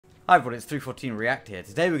Hi everyone, it's 314 React here.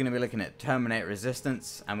 Today we're going to be looking at Terminator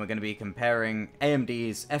resistance, and we're going to be comparing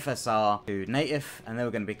AMD's FSR to native, and then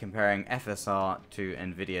we're going to be comparing FSR to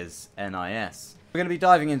NVIDIA's NIS. We're going to be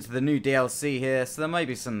diving into the new DLC here, so there may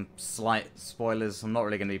be some slight spoilers. I'm not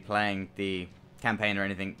really going to be playing the campaign or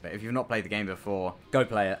anything, but if you've not played the game before, go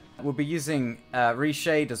play it. We'll be using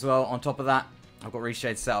Reshade as well on top of that. I've got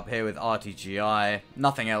Reshade set up here with RTGI,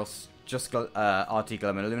 nothing else. Just RT Glow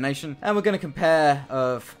and Illumination, and we're going to compare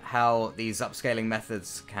of how these upscaling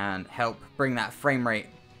methods can help bring that frame rate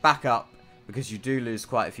back up, because you do lose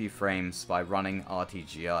quite a few frames by running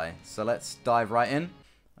RTGI. So let's dive right in.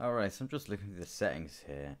 Alright, so I'm just looking through the settings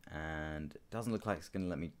here, and it doesn't look like it's going to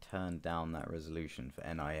let me turn down that resolution for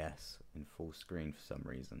NIS in full screen for some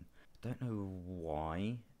reason. I don't know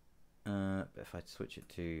why, but if I switch it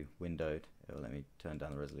to windowed, it will let me turn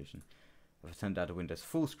down the resolution. If I turn down to Windows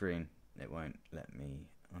full screen, it won't let me,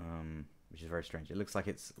 which is very strange. It looks like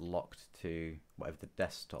it's locked to whatever the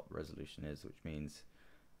desktop resolution is, which means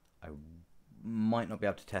I might not be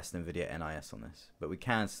able to test NVIDIA NIS on this, but we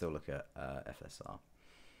can still look at FSR.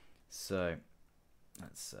 So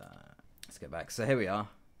let's get back. So here we are.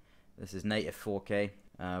 This is native 4K.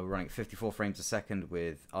 We're running at 54 frames a second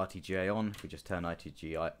with RTGI on. If we just turn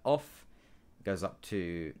RTGI off, goes up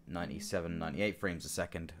to 97, 98 frames a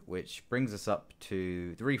second, which brings us up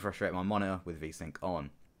to the refresh rate of my monitor with VSync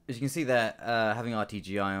on. As you can see there, having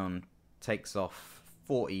RTGI on takes off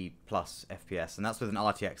 40 plus FPS, and that's with an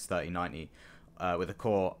RTX3090 with a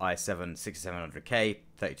Core i7 6700K,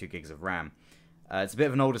 32 gigs of RAM. It's a bit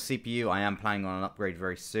of an older CPU. I am planning on an upgrade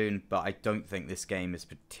very soon, but I don't think this game is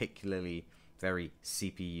particularly very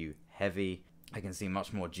CPU heavy. I can see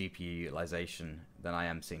much more GPU utilization than I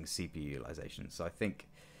am seeing CPU utilization. So I think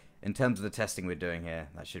in terms of the testing we're doing here,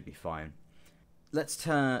 that should be fine. Let's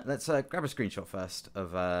grab a screenshot first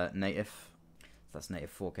of native. So that's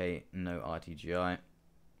native 4K, no RTGI.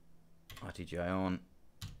 RTGI on.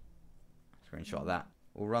 Screenshot of that.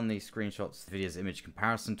 We'll run these screenshots through NVIDIA's image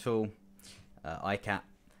comparison tool, ICAT,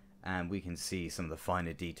 and we can see some of the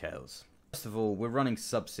finer details. First of all, we're running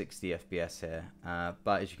sub 60 FPS here,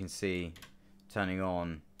 but as you can see, turning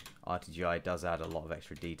on RTGI does add a lot of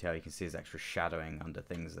extra detail. You can see there's extra shadowing under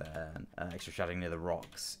things there, and extra shadowing near the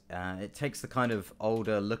rocks. It takes the kind of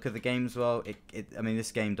older look of the game as well. I mean,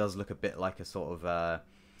 this game does look a bit like a sort of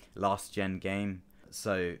last gen game,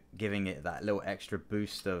 so giving it that little extra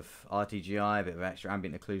boost of RTGI, a bit of extra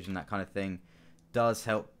ambient occlusion, that kind of thing, does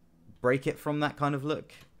help break it from that kind of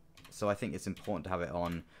look. So I think it's important to have it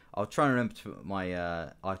on. I'll try and remember to put my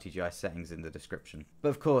RTGI settings in the description. But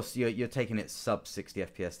of course, you're taking it sub 60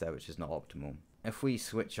 FPS there, which is not optimal. If we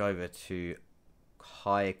switch over to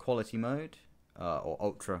high quality mode, or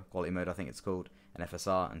ultra quality mode I think it's called, and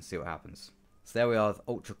FSR, and see what happens. So there we are, with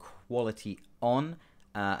ultra quality on,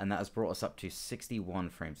 and that has brought us up to 61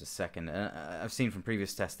 frames a second. I've seen from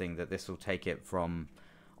previous testing that this will take it from,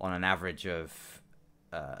 on an average of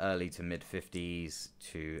early to mid 50s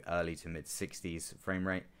to early to mid 60s frame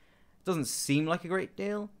rate. Doesn't seem like a great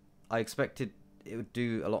deal. I expected it would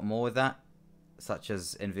do a lot more with that, such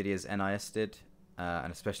as NVIDIA's NIS did,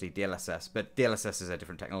 and especially DLSS. But DLSS is a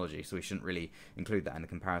different technology, so we shouldn't really include that in the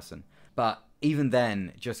comparison. But even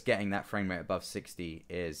then, just getting that frame rate above 60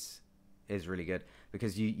 is really good,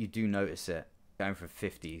 because you do notice it going from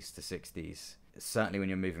 50s to 60s. Certainly when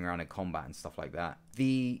you're moving around in combat and stuff like that.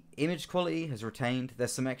 The image quality has retained.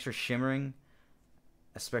 There's some extra shimmering,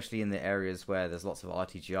 especially in the areas where there's lots of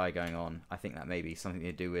RTGI going on. I think that may be something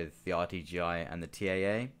to do with the RTGI and the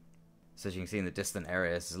TAA. So as you can see in the distant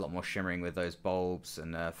areas, there's a lot more shimmering with those bulbs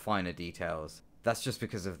and finer details. That's just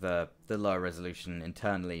because of the lower resolution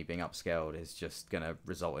internally being upscaled is just going to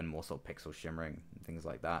result in more sort of pixel shimmering and things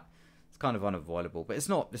like that. It's kind of unavoidable, but it's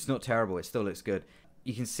not terrible. It still looks good.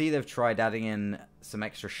 You can see they've tried adding in some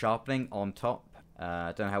extra sharpening on top.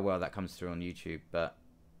 I don't know how well that comes through on YouTube, but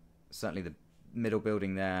certainly the middle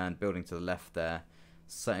building there and building to the left there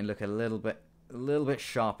certainly look a little bit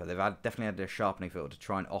sharper. They've definitely added a sharpening filter to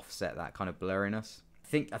try and offset that kind of blurriness.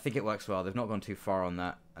 I think it works well. They've not gone too far on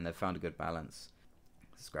that, and they've found a good balance.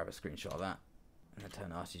 Let's grab a screenshot of that. I'm going to turn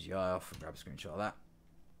RTGI off and grab a screenshot of that.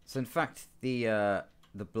 So in fact,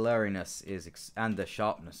 the blurriness is and the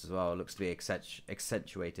sharpness as well looks to be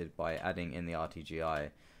accentuated by adding in the RTGI.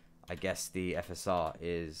 I guess the FSR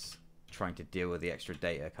is trying to deal with the extra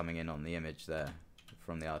data coming in on the image there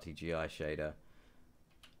from the RTGI shader,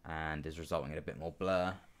 and is resulting in a bit more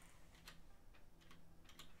blur.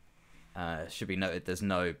 Should be noted there's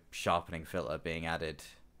no sharpening filter being added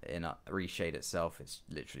in Reshade itself. It's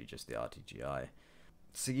literally just the RTGI.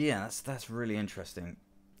 So yeah, that's really interesting.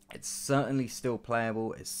 It's certainly still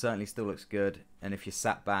playable, it certainly still looks good, and if you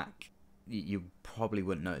sat back, you probably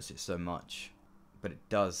wouldn't notice it so much. But it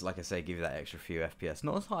does, like I say, give you that extra few FPS.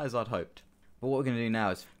 Not as high as I'd hoped. But what we're going to do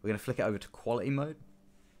now is we're going to flick it over to quality mode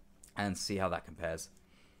and see how that compares.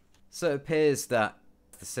 So it appears that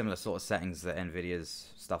the similar sort of settings that Nvidia's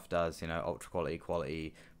stuff does, you know, ultra quality,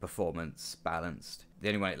 quality, performance, balanced. The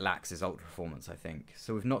only one it lacks is ultra performance, I think.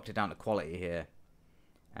 So we've knocked it down to quality here.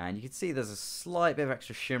 And you can see there's a slight bit of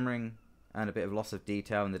extra shimmering and a bit of loss of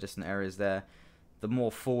detail in the distant areas there. The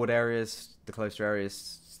more forward areas, the closer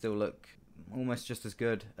areas still look almost just as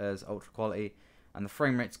good as ultra quality. And the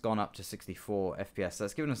frame rate's gone up to 64 FPS. So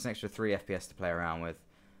that's given us an extra 3 FPS to play around with.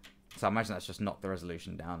 So I imagine that's just knocked the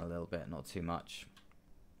resolution down a little bit, not too much.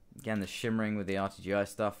 Again, the shimmering with the RTGI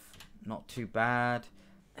stuff, not too bad.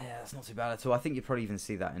 Yeah, it's not too bad at all. I think you probably even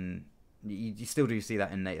see that in... You still do see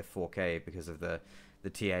that in native 4K because of the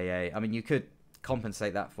TAA. I mean, you could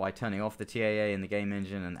compensate that by turning off the TAA in the game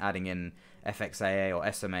engine and adding in FXAA or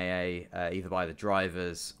SMAA, either by the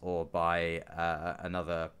drivers or by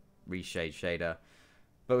another reshade shader.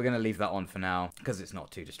 But we're going to leave that on for now because it's not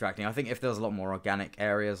too distracting. I think if there's a lot more organic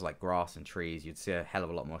areas like grass and trees, you'd see a hell of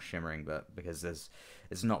a lot more shimmering, but because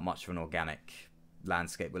it's not much of an organic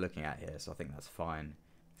landscape we're looking at here, so I think that's fine.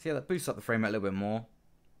 So yeah, that boosts up the frame rate a little bit more,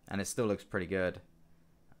 and it still looks pretty good.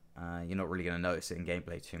 You're not really going to notice it in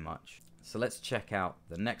gameplay too much. So let's check out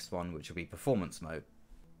the next one, which will be performance mode.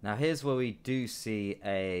 Now here's where we do see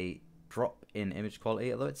a drop in image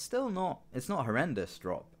quality, although it's not a horrendous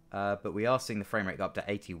drop. But we are seeing the frame rate go up to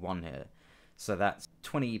 81 here. So that's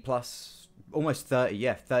 20 plus, almost 30,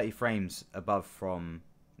 yeah, 30 frames above from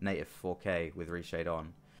native 4K with Reshade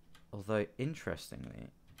on. Although, interestingly,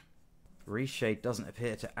 Reshade doesn't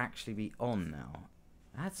appear to actually be on now.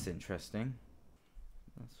 That's interesting.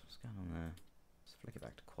 That's what's going on there. Let's flick it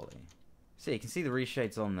back to quality. So you can see the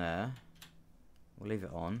Reshade's on there. We'll leave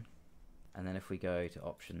it on. And then if we go to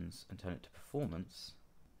options and turn it to performance,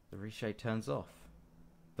 the Reshade turns off.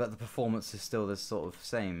 But the performance is still the sort of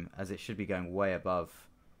same, as it should be going way above.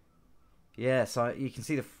 Yeah, so you can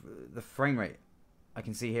see the frame rate I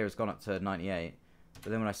can see here has gone up to 98.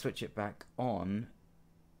 But then when I switch it back on,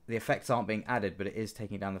 the effects aren't being added, but it is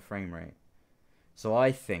taking down the frame rate. So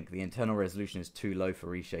I think the internal resolution is too low for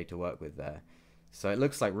Reshade to work with there. So it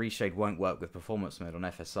looks like Reshade won't work with performance mode on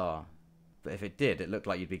FSR. But if it did, it looked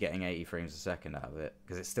like you'd be getting 80 frames a second out of it,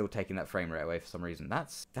 because it's still taking that frame rate away for some reason.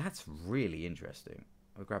 That's really interesting.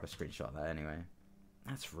 I'll grab a screenshot of that anyway.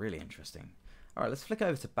 That's really interesting. Alright, let's flick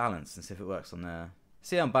over to balance and see if it works on there.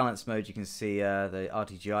 See, on balance mode, you can see the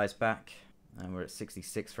RTGI is back, and we're at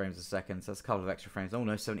 66 frames a second, so that's a couple of extra frames. Oh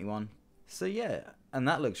no, 71. So yeah, and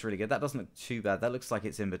that looks really good. That doesn't look too bad. That looks like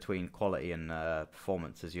it's in between quality and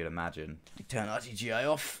performance, as you'd imagine. Turn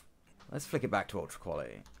RTGI off. Let's flick it back to ultra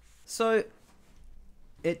quality. So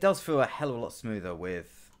it does feel a hell of a lot smoother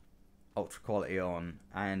with ultra quality on,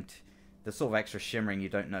 and the sort of extra shimmering you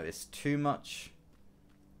don't notice too much,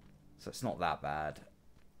 so it's not that bad.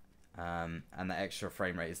 And the extra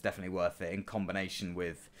frame rate is definitely worth it in combination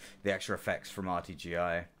with the extra effects from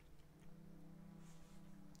RTGI.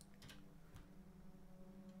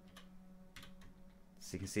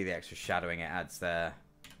 So you can see the extra shadowing it adds there.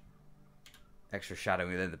 Extra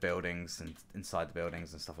shadowing within the buildings and inside the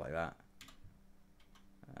buildings and stuff like that.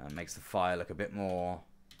 Makes the fire look a bit more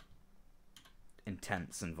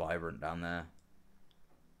intense and vibrant down there.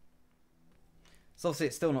 So obviously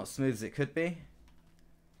it's still not smooth as it could be,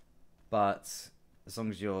 but as long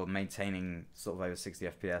as you're maintaining sort of over 60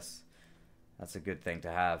 FPS, that's a good thing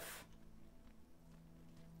to have.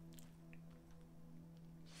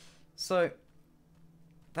 So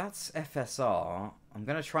that's FSR. I'm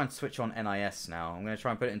going to try and switch on NIS now. I'm going to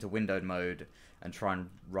try and put it into windowed mode and try and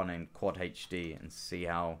run in quad HD and see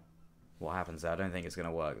what happens there. I don't think it's going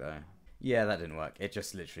to work though. Yeah, that didn't work. It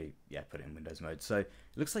just literally, yeah, put it in Windows mode. So it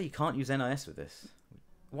looks like you can't use NIS with this.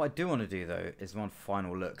 What I do want to do though is one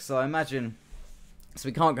final look. So I imagine, so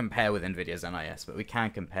we can't compare with NVIDIA's NIS, but we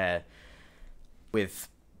can compare with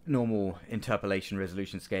normal interpolation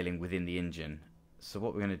resolution scaling within the engine. So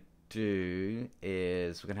what we're going to do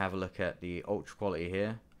is we're going to have a look at the ultra quality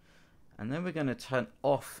here, and then we're going to turn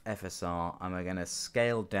off FSR and we're going to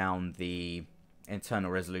scale down the internal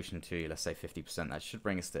resolution to, let's say, 50%. That should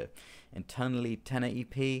bring us to internally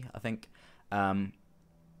 1080p, I think, and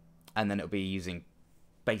then it'll be using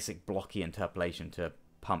basic blocky interpolation to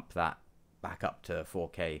pump that back up to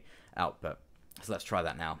 4K output. So let's try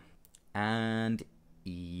that now, and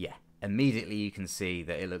yeah, immediately you can see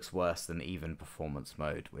that it looks worse than even performance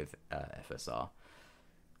mode with FSR.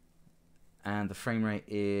 And the frame rate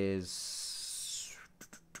is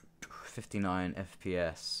 59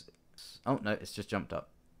 FPS. Oh no, it's just jumped up.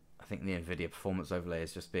 I think the NVIDIA performance overlay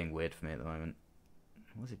is just being weird for me at the moment.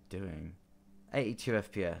 What's it doing? 82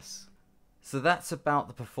 FPS. So that's about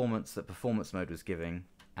the performance that performance mode was giving,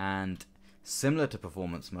 and similar to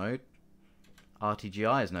performance mode,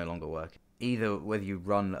 RTGI is no longer working. Either whether you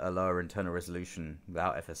run a lower internal resolution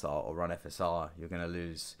without FSR or run FSR, you're going to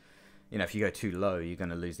lose, you know, if you go too low, you're going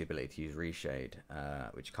to lose the ability to use Reshade,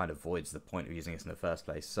 which kind of voids the point of using this in the first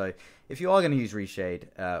place. So if you are going to use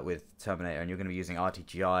Reshade with Terminator and you're going to be using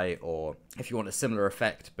RTGI, or if you want a similar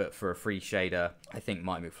effect but for a free shader, I think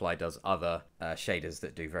Mighty McFly does other shaders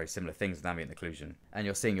that do very similar things with ambient occlusion, and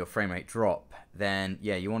you're seeing your frame rate drop, then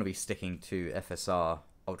yeah, you want to be sticking to FSR,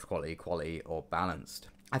 ultra quality, quality, or balanced.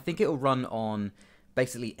 I think it'll run on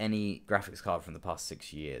basically any graphics card from the past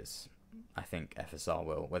 6 years. I think FSR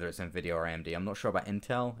will, whether it's NVIDIA or AMD. I'm not sure about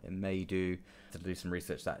Intel. It may do some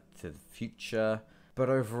research that to the future. But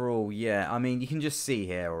overall, yeah, I mean, you can just see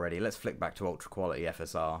here already. Let's flick back to ultra quality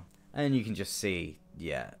FSR. And you can just see,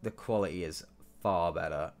 yeah, the quality is far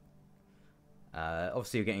better.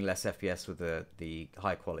 Obviously, you're getting less FPS with the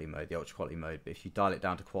high quality mode, the ultra quality mode. But if you dial it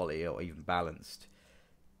down to quality or even balanced,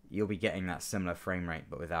 you'll be getting that similar frame rate,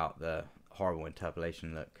 but without the horrible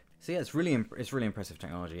interpolation look. So yeah, it's really impressive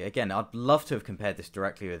technology. Again, I'd love to have compared this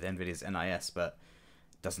directly with NVIDIA's NIS, but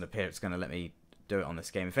it doesn't appear it's going to let me do it on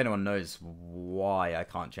this game. If anyone knows why I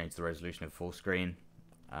can't change the resolution of full screen,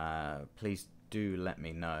 please do let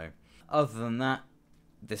me know. Other than that,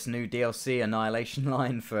 this new DLC Annihilation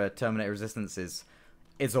line for Terminator Resistance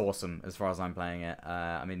is awesome as far as I'm playing it.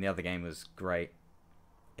 I mean, the other game was great.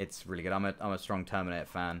 It's really good. I'm a strong Terminator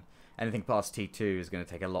fan. Anything past T2 is going to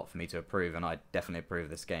take a lot for me to approve, and I definitely approve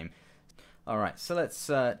this game. Alright, so let's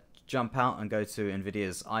jump out and go to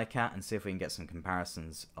NVIDIA's ICAT and see if we can get some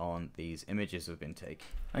comparisons on these images we've been taking.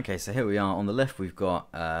 Okay, so here we are. On the left we've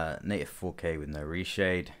got native 4K with no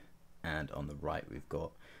reshade, and on the right we've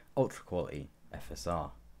got ultra quality FSR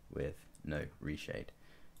with no reshade.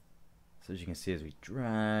 So as you can see, as we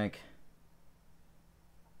drag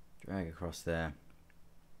across there,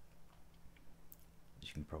 as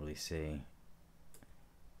you can probably see,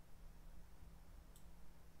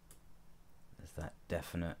 there's that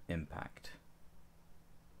definite impact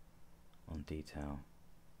on detail,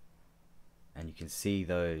 and you can see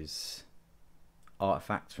those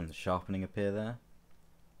artifacts from the sharpening appear there.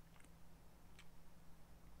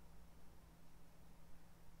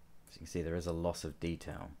 So you can see there is a loss of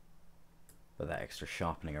detail, but that extra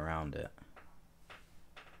sharpening around it.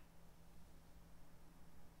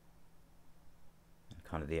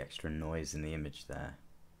 Kind of the extra noise in the image there,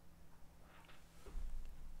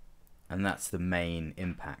 and that's the main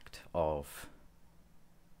impact of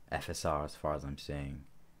FSR as far as I'm seeing.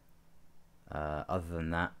 Other than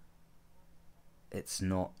that, it's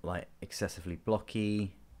not like excessively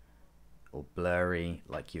blocky or blurry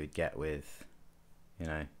like you would get with, you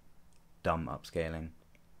know, dumb upscaling,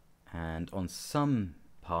 and on some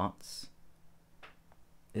parts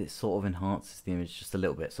it sort of enhances the image just a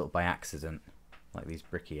little bit, sort of by accident. Like these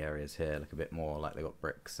bricky areas here look a bit more like they got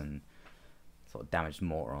bricks and sort of damaged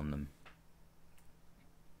mortar on them.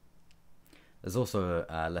 There's also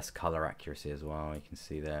less color accuracy as well. You can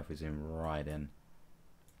see there if we zoom right in,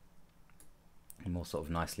 and more sort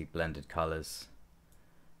of nicely blended colors.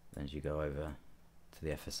 Then as you go over to the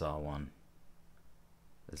FSR one,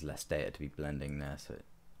 there's less data to be blending there, so it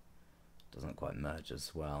doesn't quite merge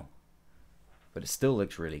as well. But it still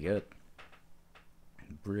looks really good.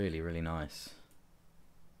 Really, really nice.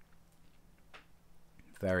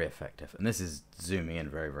 Very effective, and this is zooming in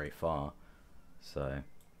very, very far. So,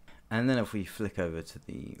 and then if we flick over to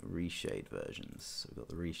the reshade versions, so we've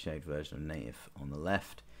got the reshade version of native on the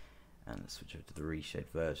left, and let's switch over to the reshade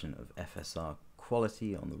version of FSR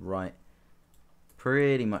quality on the right.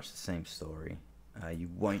 Pretty much the same story. You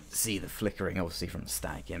won't see the flickering obviously from the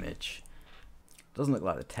static image. Doesn't look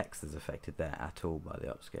like the text is affected there at all by the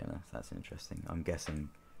upscaler, so that's interesting. I'm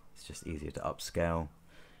guessing it's just easier to upscale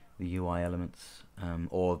the UI elements,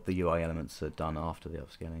 or the UI elements are done after the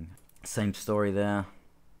upscaling. Same story there.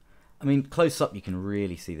 I mean, close up you can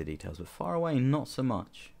really see the details, but far away not so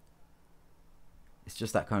much. It's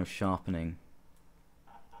just that kind of sharpening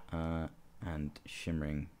and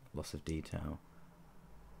shimmering loss of detail.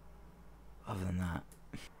 Other than that,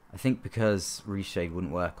 I think because reshade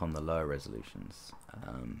wouldn't work on the lower resolutions,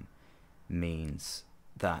 means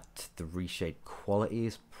that the reshade quality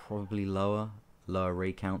is probably lower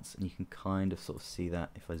ray counts, and you can kind of sort of see that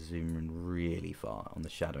if I zoom in really far on the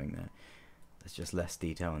shadowing there. There's just less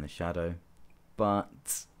detail in the shadow,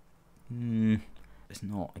 but it's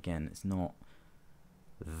not, again, it's not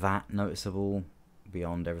that noticeable.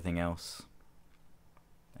 beyond everything else,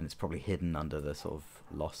 and it's probably hidden under the sort of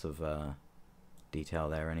loss of detail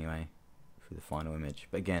there anyway through the final image.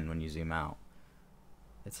 But again, when you zoom out,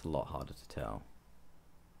 it's a lot harder to tell.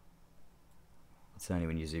 It's only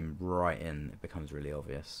when you zoom right in it becomes really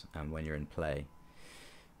obvious, and when you're in play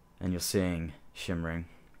and you're seeing shimmering.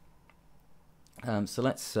 So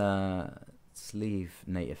let's leave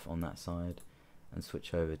native on that side and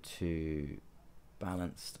switch over to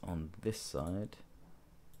balanced on this side.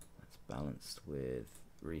 That's balanced with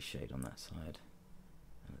reshade on that side.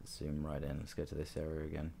 And let's zoom right in. Let's go to this area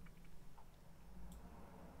again.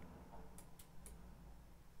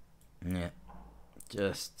 Yeah,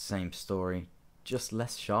 just same story, just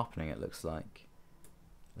less sharpening it looks like.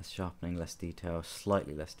 Less sharpening, less detail,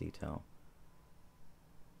 slightly less detail.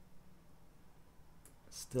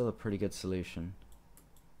 Still a pretty good solution.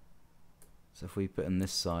 So if we put in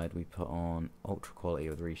this side, we put on ultra quality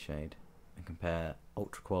with reshade and compare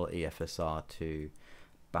ultra quality FSR to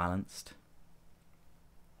balanced.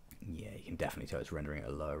 Yeah, you can definitely tell it's rendering at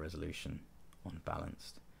a lower resolution on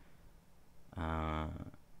balanced.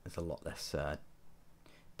 There's a lot less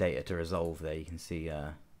data to resolve there. You can see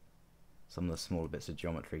some of the smaller bits of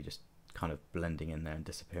geometry just kind of blending in there and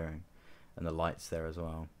disappearing, and the lights there as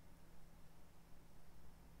well.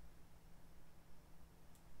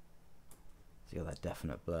 So you got that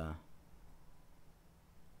definite blur.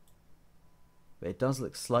 But it does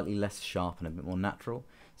look slightly less sharp and a bit more natural.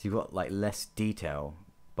 So you've got like less detail,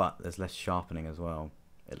 but there's less sharpening as well,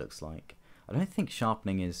 it looks like. I don't think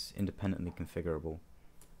sharpening is independently configurable.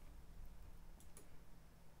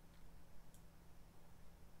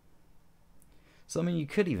 So I mean, you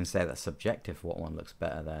could even say that's subjective what one looks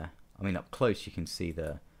better there. I mean, up close you can see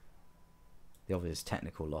the obvious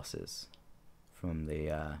technical losses from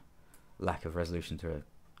the lack of resolution to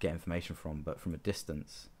get information from, but from a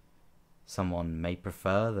distance someone may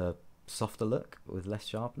prefer the softer look with less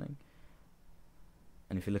sharpening.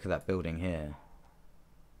 And if you look at that building here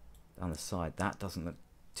down the side, that doesn't look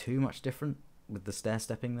too much different with the stair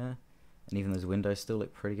stepping there, and even those windows still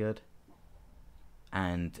look pretty good.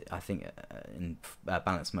 And I think in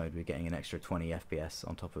balance mode we're getting an extra 20 FPS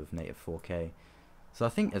on top of native 4K. So I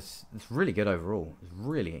think it's really good overall. It's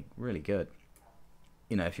really, really good.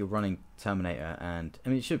 You know, if you're running Terminator, and I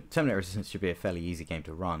mean, Terminator Resistance should be a fairly easy game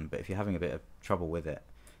to run, but if you're having a bit of trouble with it,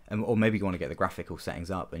 or maybe you want to get the graphical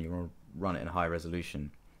settings up and you want to run it in high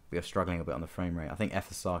resolution, but you're struggling a bit on the frame rate, I think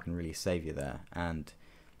FSR can really save you there and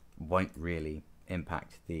won't really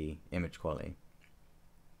impact the image quality.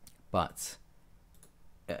 But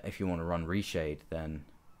if you want to run Reshade, then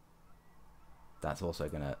that's also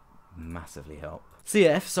going to massively help. So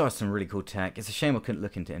yeah, FSR has some really cool tech. It's a shame I couldn't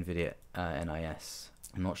look into NVIDIA NIS.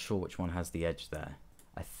 I'm not sure which one has the edge there.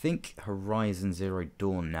 I think Horizon Zero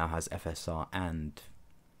Dawn now has FSR and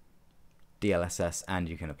DLSS, and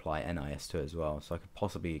you can apply NIS to it as well. So I could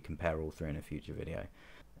possibly compare all three in a future video.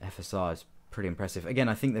 FSR is pretty impressive. Again,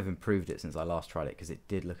 I think they've improved it since I last tried it, because it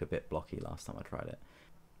did look a bit blocky last time I tried it.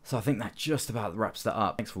 So I think that just about wraps that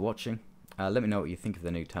up. Thanks for watching. Let me know what you think of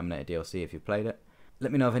the new Terminator DLC if you've played it.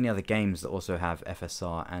 Let me know of any other games that also have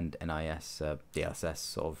FSR and NIS DLSS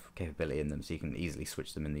sort of capability in them, so you can easily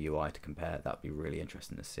switch them in the UI to compare. That would be really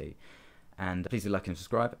interesting to see. And please do like and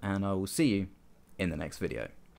subscribe, and I will see you in the next video.